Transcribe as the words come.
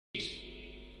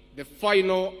the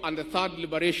final and the third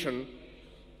liberation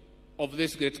of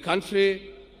this great country,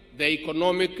 the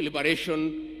economic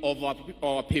liberation of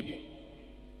our people.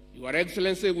 Your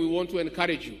Excellency, we want to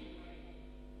encourage you.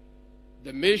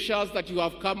 The measures that you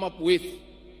have come up with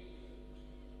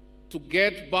to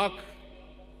get back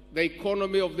the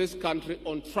economy of this country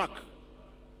on track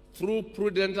through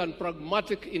prudent and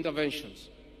pragmatic interventions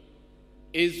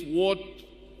is what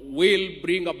will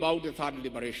bring about the third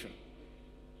liberation.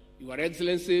 Your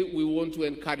Excellency, we want to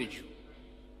encourage you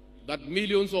that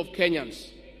millions of Kenyans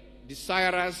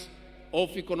desirous of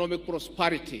economic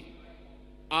prosperity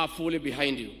are fully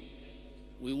behind you.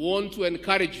 We want to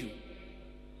encourage you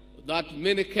that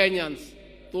many Kenyans,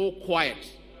 though quiet,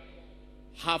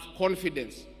 have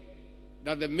confidence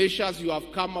that the measures you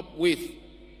have come up with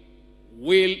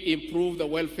will improve the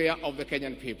welfare of the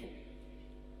Kenyan people.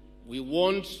 We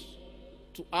want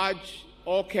to urge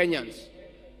all Kenyans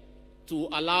to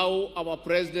allow our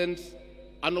President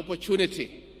an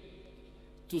opportunity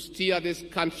to steer this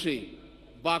country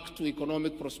back to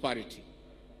economic prosperity.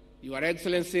 Your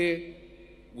Excellency,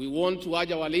 we want to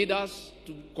urge our leaders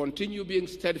to continue being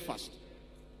steadfast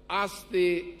as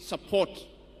they support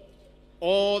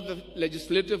all the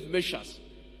legislative measures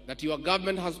that your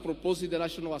government has proposed in the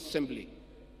National Assembly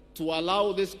to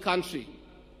allow this country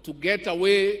to get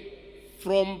away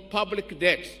from public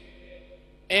debt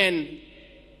and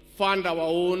fund our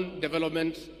own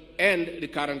development and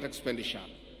recurrent expenditure.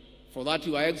 For that,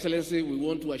 Your Excellency, we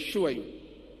want to assure you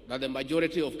that the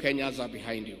majority of Kenyans are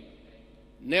behind you.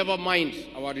 Never mind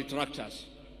our detractors.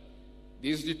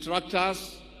 These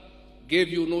detractors gave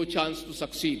you no chance to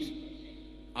succeed.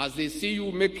 As they see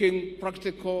you making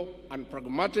practical and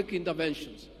pragmatic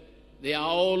interventions, they are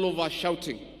all over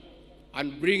shouting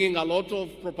and bringing a lot of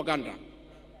propaganda,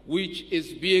 which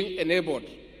is being enabled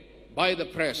by the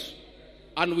press.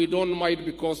 And we don't mind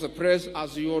because the press,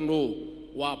 as you all know,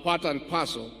 were part and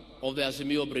parcel of the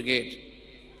Azimio Brigade.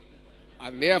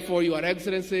 And therefore, Your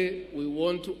Excellency, we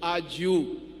want to urge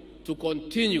you to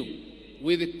continue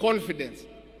with the confidence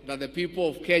that the people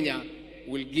of Kenya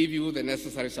will give you the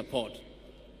necessary support.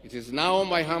 It is now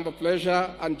my humble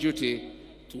pleasure and duty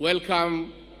to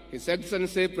welcome His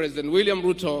Excellency President William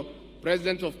Ruto,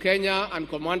 President of Kenya and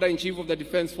Commander-in-Chief of the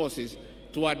Defense Forces,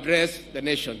 to address the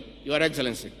nation. Your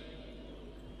Excellency.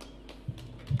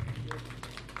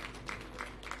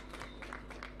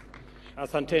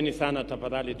 Asanteni sana,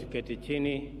 tafadhali tuketi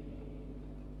chini.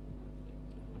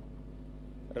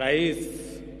 Rais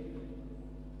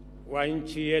wa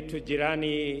nchi yetu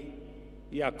jirani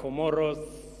ya Comoros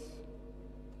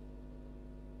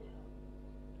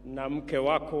na mke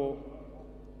wako,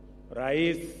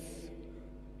 Rais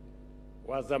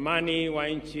wa zamani wa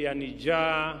nchi ya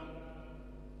Niger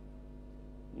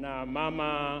na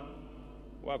mama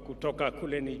wa kutoka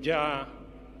kule Niger,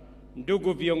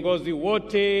 ndugu viongozi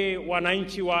wote,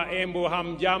 wananchi wa Embu,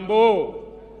 hamjambo?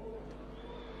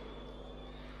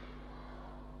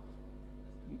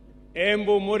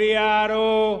 Embu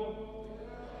muriaro.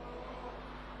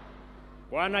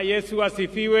 Bwana Yesu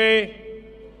asifiwe.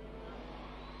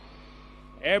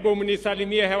 Hebu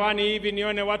mnisalimie hewani hivi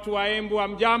nione watu wa Embu,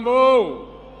 hamjambo?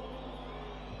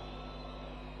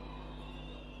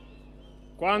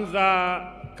 Kwanza,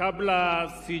 kabla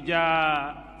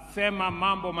sijasema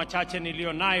mambo machache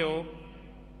nilio nayo,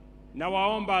 na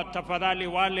waomba tafadhali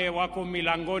wale wako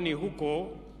milangoni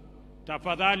huko,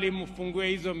 tafadhali mfungue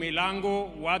hizo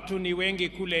milango, watu ni wengi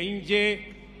kule nje,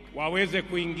 waweze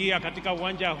kuingia katika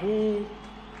uwanja huu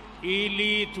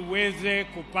ili tuweze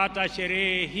kupata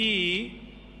sherehe hii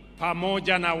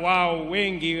pamoja na wao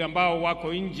wengi ambao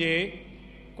wako nje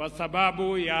kwa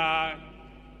sababu ya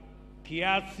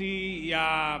kiasi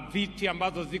ya viti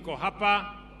ambazo ziko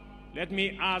hapa. Let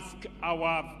me ask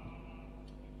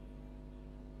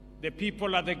the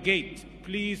people at the gate,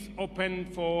 please open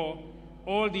for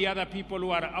all the other people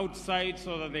who are outside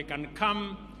so that they can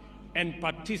come and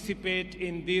participate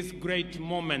in this great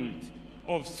moment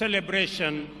of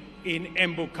celebration in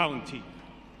Embu County.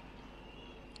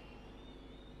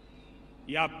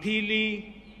 Ya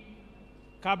pili,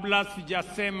 kabla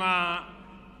sijasema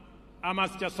ama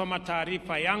sijasoma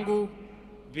taarifa yangu,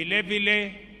 vile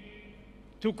vile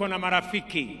tuko na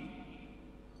marafiki,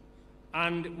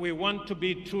 and we want to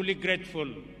be truly grateful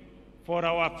for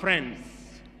our friends,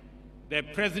 the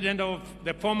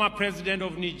former president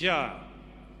of Niger,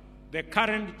 the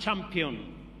current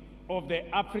champion of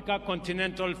the Africa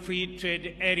Continental Free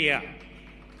Trade Area,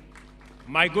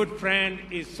 my good friend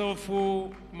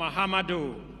Issoufou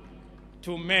Mahamadou,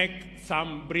 to make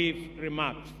some brief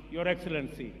remarks. Your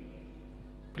Excellency,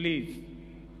 please,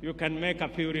 you can make a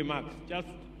few remarks, just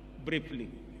briefly,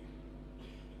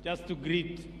 just to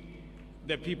greet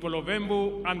the people of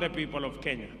Embu and the people of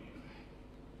Kenya.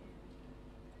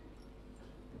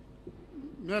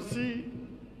 Merci,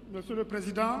 Monsieur le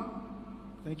Président.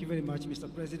 Thank you very much, Mr.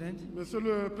 President. Monsieur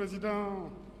le Président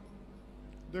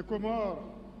des Comores,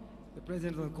 The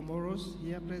President of the Comoros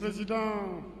here present.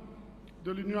 Président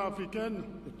de l'Union africaine,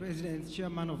 The President,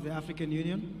 Chairman of the African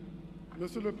Union.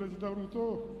 Monsieur le Président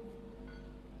Ruto,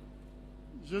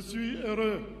 je suis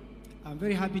heureux I'm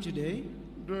very happy today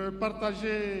de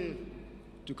partager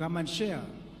to come and share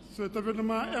cet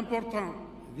événement important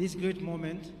this great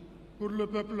moment pour le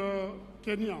peuple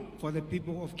kenyan, for the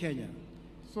people of Kenya.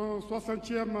 son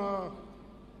 60e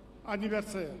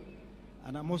anniversaire.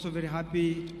 And I'm also very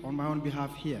happy on my own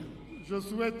behalf here. Je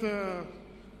souhaite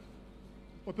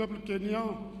au peuple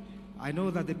kenyan I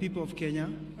know that the people of Kenya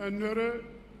un heureux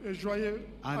et joyeux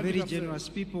are very anniversaire. generous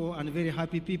people and very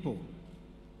happy people.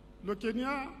 Le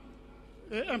Kenya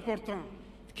est important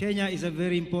Kenya is a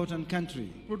very important country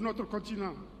pour notre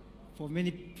continent. for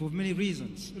many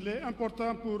reasons. Il est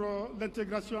important pour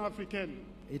l'intégration africaine.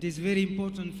 It is very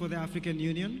important for the African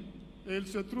Union, Et il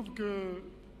se trouve que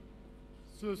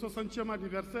ce 60e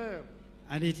anniversaire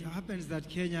and it happens that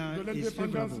Kenya de is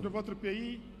l'indépendance de favorable. votre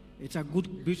pays It's a good,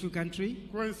 beautiful country.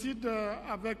 coïncide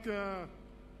avec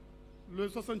le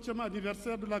 60e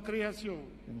anniversaire de la création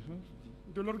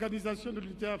de l'Organisation de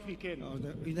l'Unité africaine.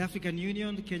 In the African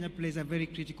Union, Kenya plays a very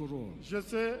critical role. Je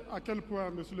sais à quel point,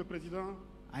 Monsieur le Président,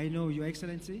 I know, Your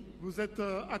Excellency, vous êtes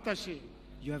attaché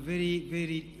you are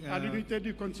very, à l'unité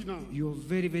du continent. you're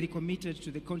very committed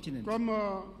to the continent. Comme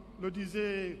le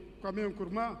disait Kwame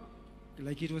Nkrumah,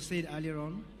 Like it was said earlier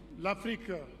on,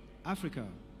 l'Afrique Africa,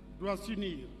 doit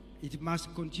s'unir it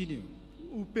must continue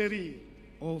ou périr.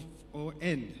 or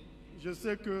end. Je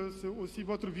sais que c'est aussi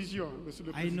votre vision, Monsieur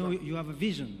le I know Président. you have a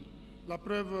vision, La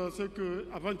preuve, c'est que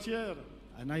avant-hier,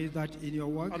 and I know that in your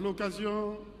work, à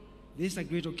l'occasion this is a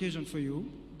great occasion for you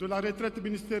de la retraite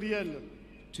ministérielle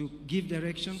to give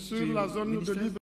directions to sur la your zone de ministers libre